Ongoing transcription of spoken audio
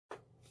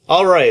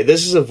Alright,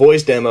 this is a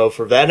voice demo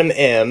for Vadim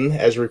M,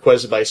 as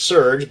requested by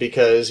Serge,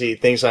 because he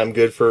thinks I'm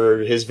good for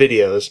his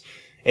videos.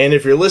 And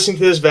if you're listening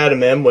to this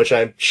Vadim M, which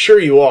I'm sure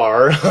you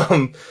are,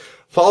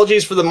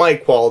 apologies for the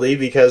mic quality,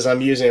 because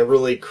I'm using a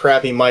really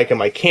crappy mic on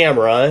my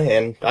camera,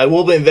 and I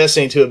will be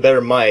investing into a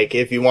better mic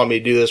if you want me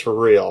to do this for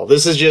real.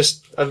 This is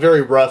just a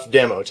very rough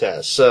demo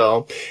test,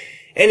 so...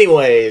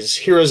 Anyways,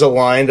 here is a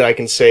line that I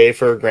can say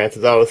for Grand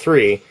Theft Auto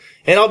 3.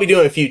 And I'll be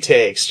doing a few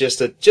takes, just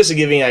to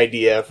give you an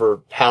idea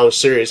for how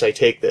serious I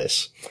take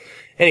this.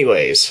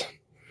 Anyways,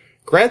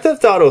 Grand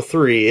Theft Auto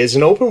 3 is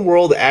an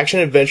open-world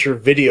action-adventure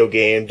video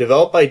game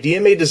developed by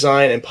DMA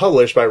Design and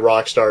published by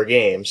Rockstar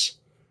Games.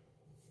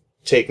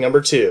 Take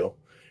number 2.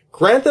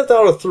 Grand Theft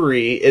Auto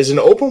 3 is an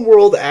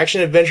open-world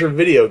action-adventure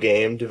video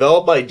game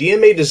developed by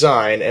DMA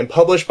Design and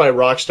published by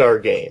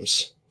Rockstar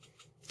Games.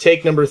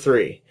 Take number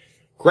 3.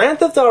 Grand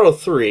Theft Auto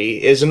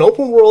 3 is an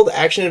open-world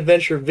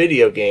action-adventure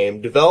video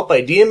game developed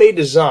by DMA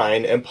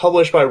Design and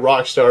published by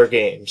Rockstar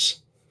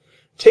Games.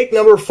 Take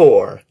number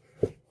 4.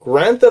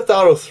 Grand Theft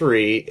Auto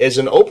 3 is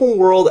an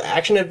open-world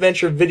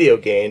action-adventure video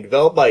game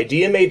developed by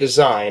DMA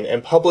Design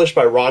and published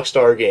by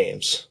Rockstar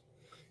Games.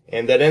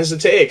 And that ends the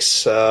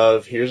takes.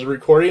 Here's a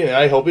recording, and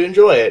I hope you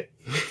enjoy it.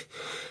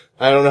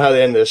 I don't know how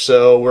to end this,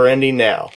 so we're ending now.